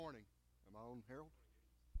on, Harold?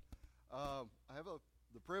 I have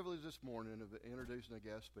the privilege this morning of introducing a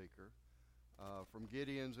guest speaker from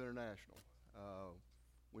Gideons International.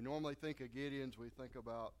 We normally think of Gideons, we think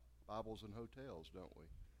about Bibles and hotels, don't we?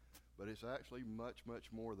 But it's actually much, much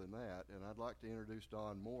more than that, and I'd like to introduce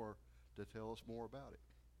Don Moore to tell us more about it.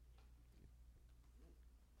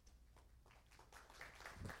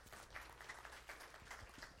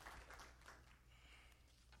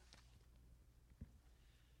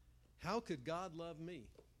 How could God love me?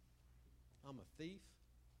 I'm a thief.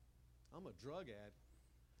 I'm a drug addict.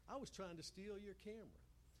 I was trying to steal your camera.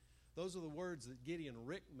 Those are the words that Gideon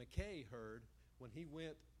Rick McKay heard when he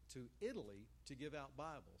went to Italy to give out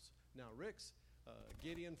Bibles. Now, Rick's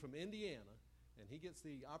Gideon from Indiana, and he gets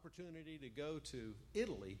the opportunity to go to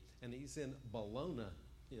Italy, and he's in Bologna,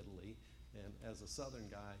 Italy. And as a southern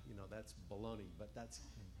guy, you know, that's baloney, but that's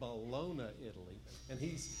Bologna, Italy. And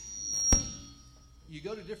you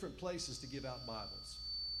go to different places to give out Bibles.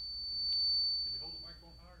 Could you hold the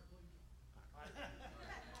microphone higher, please?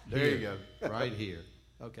 There you go. Right here.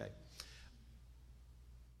 Okay.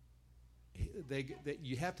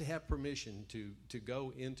 You have to have permission to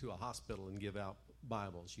go into a hospital and give out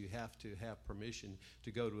Bibles. You have to have permission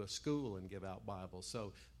to go to a school and give out Bibles.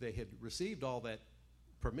 So they had received all that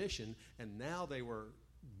permission, and now they were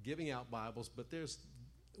giving out Bibles, but there's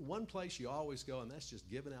one place you always go, and that's just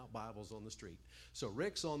giving out Bibles on the street. So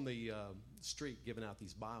Rick's on the street giving out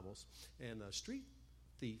these Bibles, and a street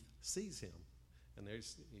thief sees him. And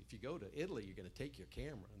if you go to Italy, you're going to take your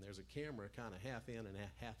camera, and there's a camera kind of half in and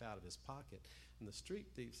half out of his pocket. And the street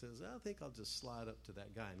thief says, I think I'll just slide up to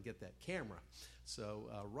that guy and get that camera. So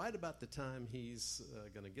right about the time he's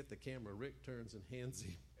going to get the camera, Rick turns and hands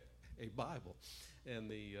him a Bible. And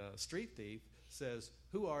the street thief says,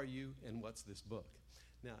 who are you and what's this book?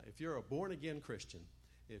 Now, if you're a born-again Christian,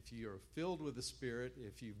 if you're filled with the Spirit,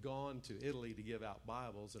 if you've gone to Italy to give out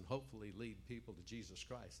Bibles and hopefully lead people to Jesus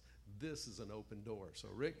Christ, this is an open door. So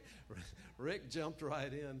Rick jumped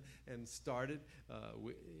right in and started.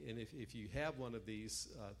 And if you have one of these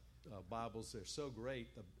Bibles, they're so great.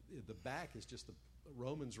 The back is just the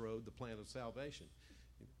Romans Road, the plan of salvation.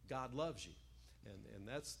 God loves you. And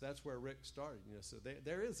that's where Rick started. You know, so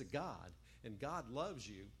there is a God, and God loves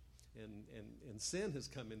you. And sin has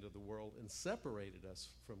come into the world and separated us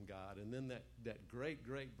from God. And then that great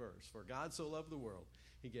verse, for God so loved the world,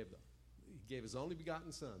 he gave his only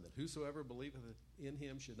begotten Son, that whosoever believeth in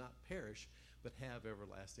him should not perish, but have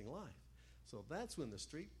everlasting life. So that's when the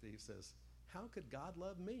street thief says, how could God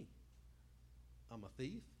love me? I'm a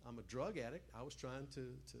thief. I'm a drug addict. I was trying to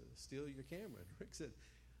steal your camera. And Rick said,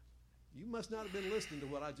 you must not have been listening to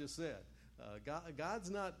what I just said. God's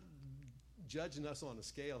not judging us on a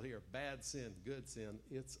scale here, bad sin, good sin.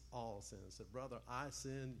 It's all sin. I said, brother, I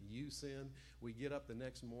sin, you sin. We get up the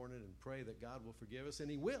next morning and pray that God will forgive us,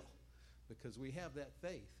 and he will, because we have that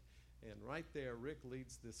faith. And right there, Rick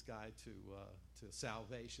leads this guy to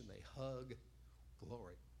salvation. They hug,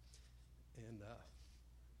 glory. And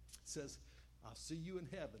says, I'll see you in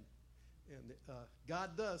heaven. And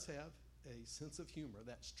God does have a sense of humor.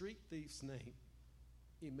 That street thief's name,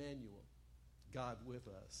 Emmanuel, God with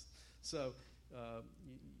us. So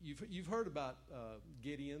you've heard about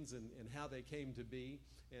Gideons and how they came to be.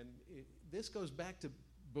 And this goes back to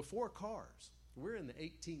before cars. We're in the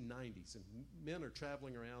 1890s, and men are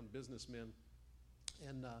traveling around, businessmen,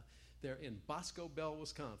 and they're in Bosco Bell,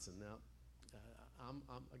 Wisconsin. Now,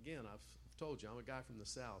 I've told you, I'm a guy from the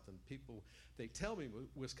South, and people, they tell me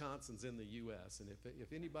Wisconsin's in the U.S., and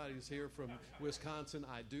if anybody's here from Wisconsin,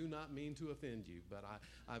 I do not mean to offend you, but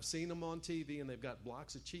I've seen them on TV, and they've got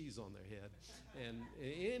blocks of cheese on their head. And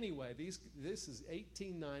anyway, this is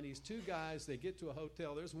 1890s. Two guys, they get to a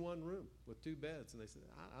hotel. There's one room with two beds, and they said,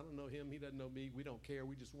 I don't know him. He doesn't know me. We don't care.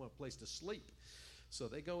 We just want a place to sleep. So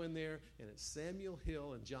they go in there, and it's Samuel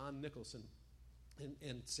Hill and John Nicholson,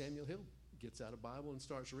 and Samuel Hill gets out a Bible and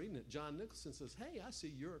starts reading it. John Nicholson says, hey, I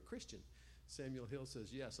see you're a Christian. Samuel Hill says,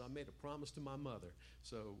 yes, I made a promise to my mother.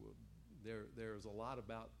 So there's a lot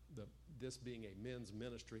about this being a men's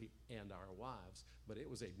ministry and our wives, but it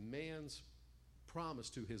was a man's promise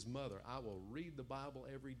to his mother. I will read the Bible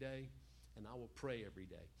every day, and I will pray every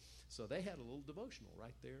day. So they had a little devotional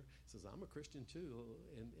right there. It says, I'm a Christian too.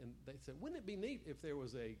 And they said, wouldn't it be neat if there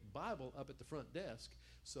was a Bible up at the front desk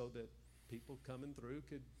so that people coming through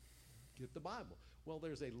could get the Bible? Well,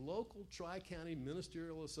 there's a local Tri-County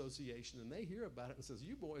Ministerial Association, and they hear about it and says,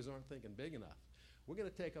 you boys aren't thinking big enough. We're going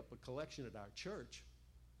to take up a collection at our church.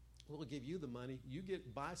 We'll give you the money. You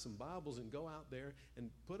buy some Bibles and go out there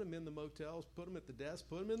and put them in the motels, put them at the desk,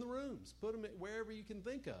 put them in the rooms, put them wherever you can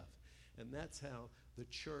think of. And that's how the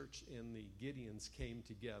church and the Gideons came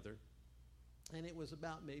together And it was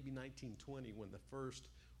about maybe 1920 when the first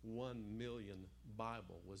 1 million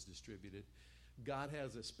Bible was distributed. God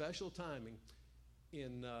has a special timing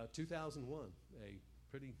in 2001, a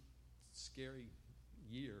pretty scary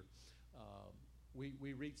year.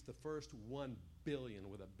 We reached the first 1 billion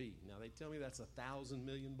with a B. Now, they tell me that's 1,000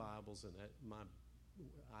 million Bibles, and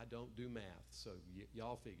I don't do math, so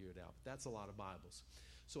y'all figure it out. But that's a lot of Bibles.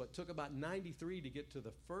 So it took about 93 to get to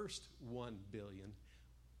the first 1 billion.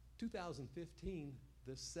 2015,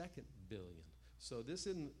 the second billion. So this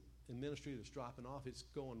isn't a ministry that's dropping off. It's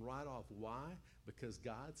going right off. Why? Because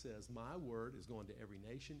God says, my word is going to every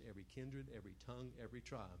nation, every kindred, every tongue, every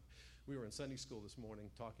tribe. We were in Sunday school this morning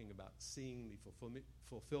talking about seeing the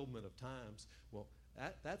fulfillment of times. Well,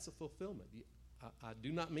 that's a fulfillment. I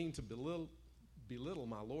do not mean to belittle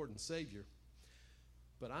my Lord and Savior,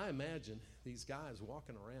 but I imagine these guys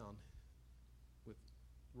walking around with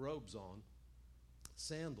robes on,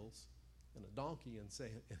 sandals, and a donkey, and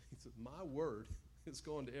saying, he said, my word is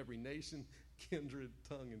going to every nation, kindred,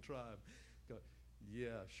 tongue, and tribe. Go,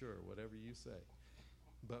 yeah, sure, whatever you say.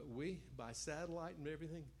 But we, by satellite and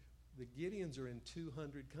everything, the Gideons are in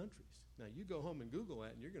 200 countries. Now, you go home and Google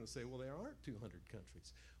that, and you're going to say, well, there aren't 200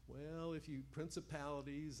 countries. Well, if you,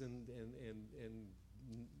 principalities and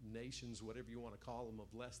nations, whatever you want to call them, of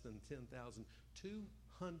less than 10,000,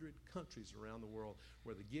 200 countries around the world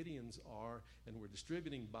where the Gideons are, and we're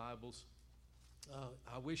distributing Bibles.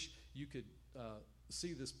 I wish you could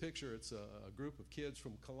see this picture. It's a group of kids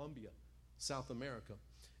from Colombia, South America,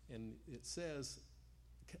 and it says,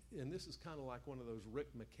 and this is kind of like one of those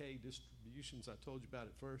Rick McKay distributions I told you about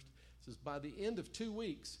at first. It says, by the end of 2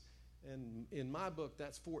 weeks, and in my book,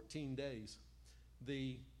 that's 14 days,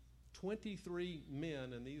 the 23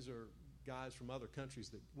 men, and these are guys from other countries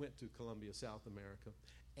that went to Colombia, South America,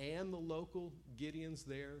 and the local Gideons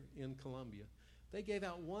there in Colombia, they gave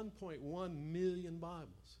out 1.1 million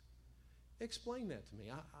Bibles. Explain that to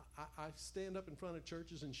me. I stand up in front of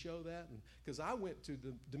churches and show that, because I went to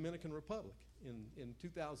the Dominican Republic in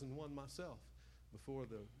 2001 myself, before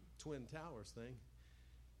the Twin Towers thing.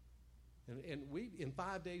 And we, in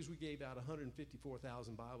 5 days, we gave out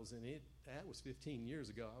 154,000 Bibles, and that was 15 years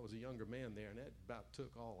ago. I was a younger man there, and that about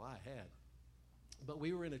took all I had. But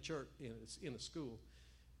we were in a church, in a school,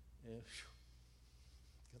 and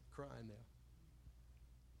got crying now.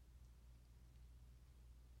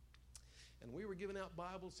 And we were giving out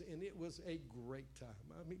Bibles, and it was a great time.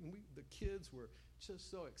 I mean, the kids were just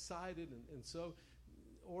so excited and so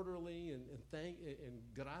orderly, and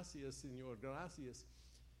gracias, Señor, gracias.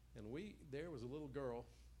 And there was a little girl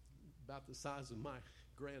about the size of my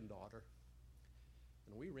granddaughter,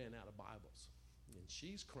 and we ran out of Bibles. And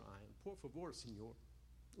she's crying, por favor, Señor,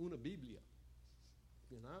 una Biblia.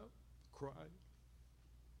 And I cried.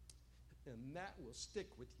 And that will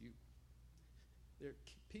stick with you. There are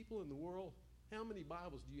people in the world, how many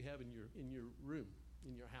Bibles do you have in your room,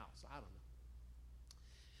 in your house? I don't know.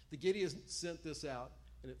 The Gideons sent this out,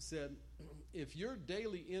 and it said, if your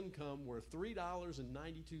daily income were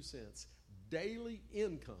 $3.92, daily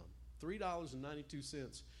income,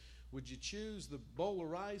 $3.92, would you choose the bowl of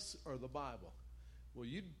rice or the Bible? Well,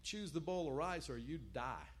 you'd choose the bowl of rice or you'd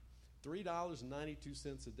die.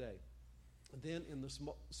 $3.92 a day. And then in the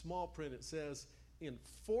small print it says, in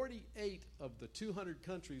 48 of the 200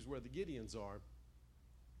 countries where the Gideons are,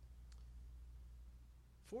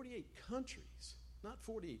 48 countries, not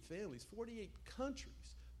 48 families, 48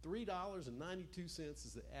 countries, $3.92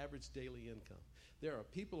 is the average daily income. There are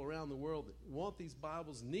people around the world that want these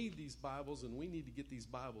Bibles, need these Bibles, and we need to get these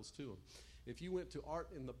Bibles to them. If you went to Art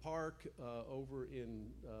in the Park over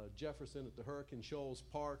in Jefferson at the Hurricane Shoals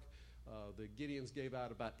Park, the Gideons gave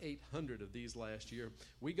out about 800 of these last year.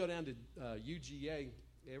 We go down to UGA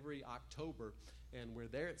every October, and we're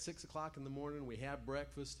there at 6 o'clock in the morning. We have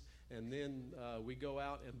breakfast, and then we go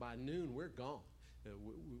out, and by noon, we're gone.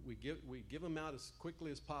 We give them out as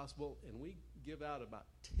quickly as possible, and we give out about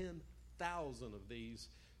 10,000 of these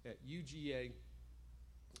at UGA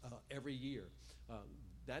every year.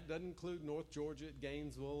 That doesn't include North Georgia at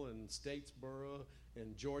Gainesville and Statesboro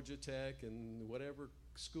and Georgia Tech and whatever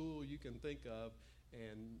school you can think of.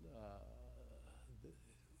 And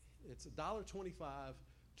it's $1.25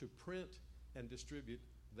 to print and distribute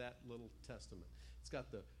that little testament. It's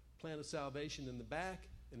got the plan of salvation in the back,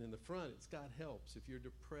 and in the front it's got helps. If you're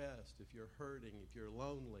depressed, if you're hurting, if you're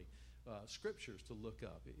lonely, scriptures to look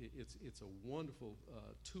up. It's a wonderful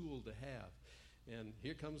tool to have. And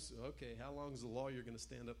here comes, okay, how long is the lawyer going to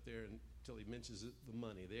stand up there until he mentions the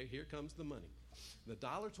money? Here comes the money. The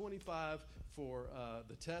 $1.25 for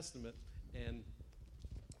the Testament, and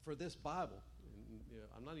for this Bible. And,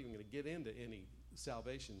 I'm not even going to get into any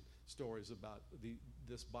salvation stories about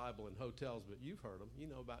this Bible in hotels, but you've heard them. You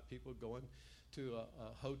know about people going to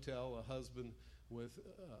a hotel, a husband with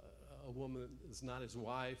a woman that's not his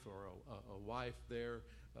wife, or a wife there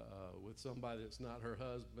with somebody that's not her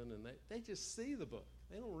husband, and they just see the book.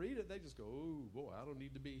 They don't read it. They just go, oh, boy, I don't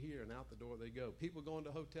need to be here, and out the door they go. People going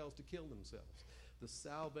to hotels to kill themselves. The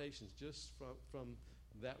salvation's just from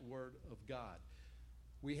that word of God.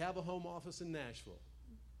 We have a home office in Nashville.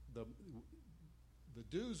 The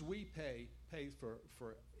dues we pay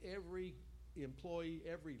for every employee,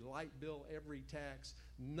 every light bill, every tax.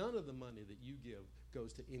 None of the money that you give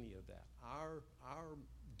goes to any of that. Our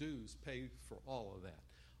dues pay for all of that.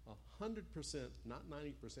 100%, not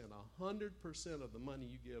 90%, 100% of the money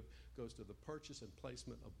you give goes to the purchase and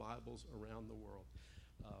placement of Bibles around the world.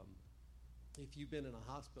 If you've been in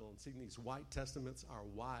a hospital and seen these white testaments, our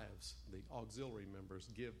wives, the auxiliary members,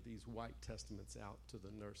 give these white testaments out to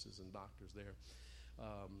the nurses and doctors there.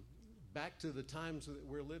 Back to the times that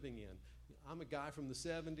we're living in. I'm a guy from the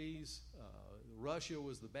 70s. Russia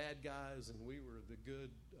was the bad guys, and we were the good,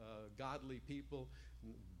 godly people.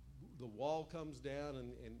 The wall comes down,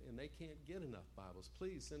 and they can't get enough Bibles.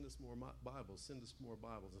 Please send us more Bibles. Send us more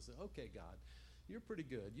Bibles. I said, okay, God, you're pretty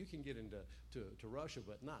good. You can get into Russia,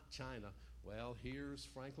 but not China. Well, here's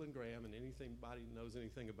Franklin Graham, and anybody knows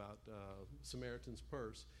anything about Samaritan's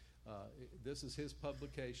Purse. This is his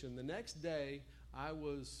publication. The next day, I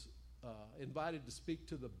was invited to speak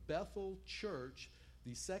to the Bethel Church,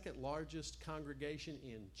 the second largest congregation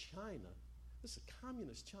in China. This is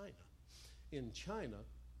communist China. In China,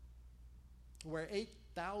 where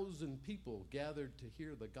 8,000 people gathered to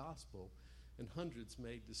hear the gospel, and hundreds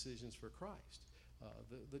made decisions for Christ.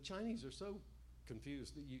 The Chinese are so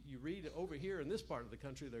confused. You read over here in this part of the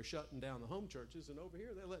country, they're shutting down the home churches, and over here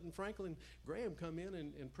they're letting Franklin Graham come in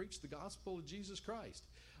and preach the gospel of Jesus Christ.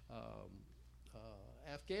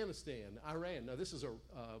 Afghanistan, Iran. Now this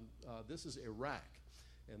is Iraq,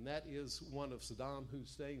 and that is one of Saddam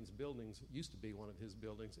Hussein's buildings. It used to be one of his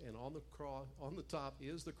buildings, and on the top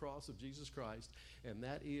is the cross of Jesus Christ, and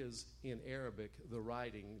that is in Arabic the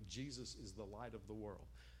writing, Jesus is the light of the world.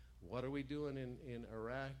 What are we doing in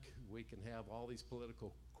Iraq? We can have all these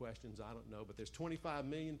political questions, I don't know, but there's 25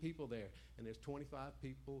 million people there, and there's 25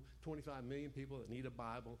 million people that need a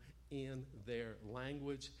Bible in their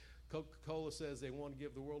language. Coca-Cola says they want to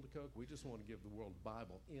give the world a Coke. We just want to give the world a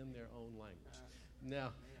Bible in their own language.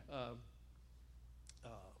 Now,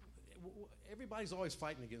 everybody's always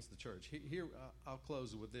fighting against the church. Here, I'll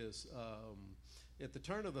close with this. At the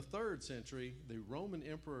turn of the 3rd century, the Roman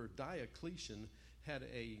Emperor Diocletian had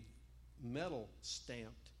a medal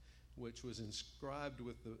stamped which was inscribed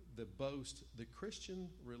with the boast, the Christian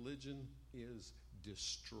religion is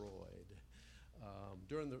destroyed.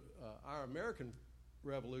 During our American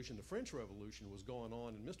Revolution, the French Revolution was going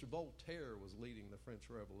on, and Mr. Voltaire was leading the French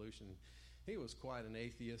Revolution. He was quite an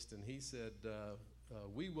atheist, and he said,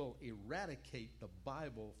 we will eradicate the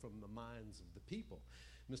Bible from the minds of the people.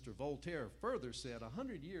 Mr. Voltaire further said,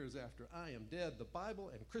 100 years after I am dead, the Bible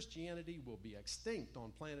and Christianity will be extinct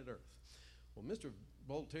on planet Earth. Well, Mr.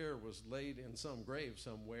 Voltaire was laid in some grave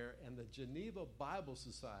somewhere, and the Geneva Bible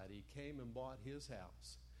Society came and bought his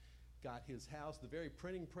house. Got his house, the very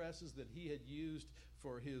printing presses that he had used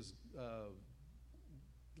for his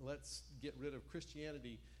let's get rid of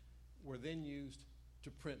Christianity were then used to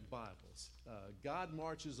print Bibles. God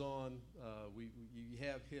marches on. You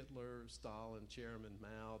have Hitler, Stalin, Chairman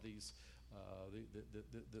Mao, this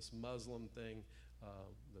Muslim thing.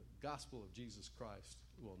 The gospel of Jesus Christ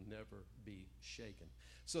will never be shaken.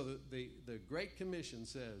 So the Great Commission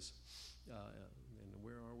says, and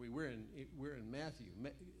where are we? We're in Matthew.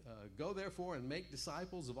 Go therefore and make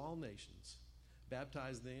disciples of all nations.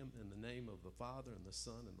 Baptize them in the name of the Father and the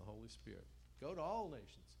Son and the Holy Spirit. Go to all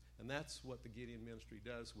nations. And that's what the Gideon ministry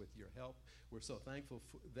does with your help. We're so thankful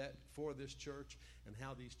for this church and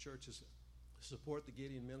how these churches support the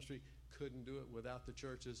Gideon ministry. Couldn't do it without the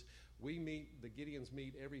churches. The Gideons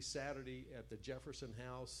meet every Saturday at the Jefferson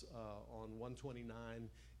House on 129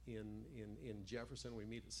 in Jefferson. We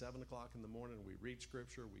meet at 7 o'clock in the morning. We read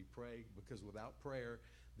Scripture. We pray, because without prayer,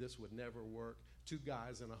 this would never work. 2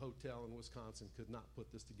 guys in a hotel in Wisconsin could not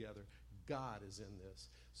put this together. God is in this.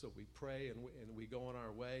 So we pray and we go on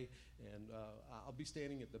our way. And I'll be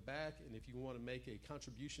standing at the back. And if you want to make a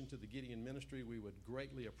contribution to the Gideon ministry, we would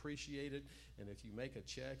greatly appreciate it. And if you make a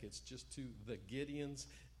check, it's just to the Gideons.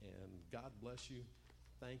 And God bless you.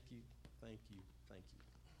 Thank you, thank you, thank you.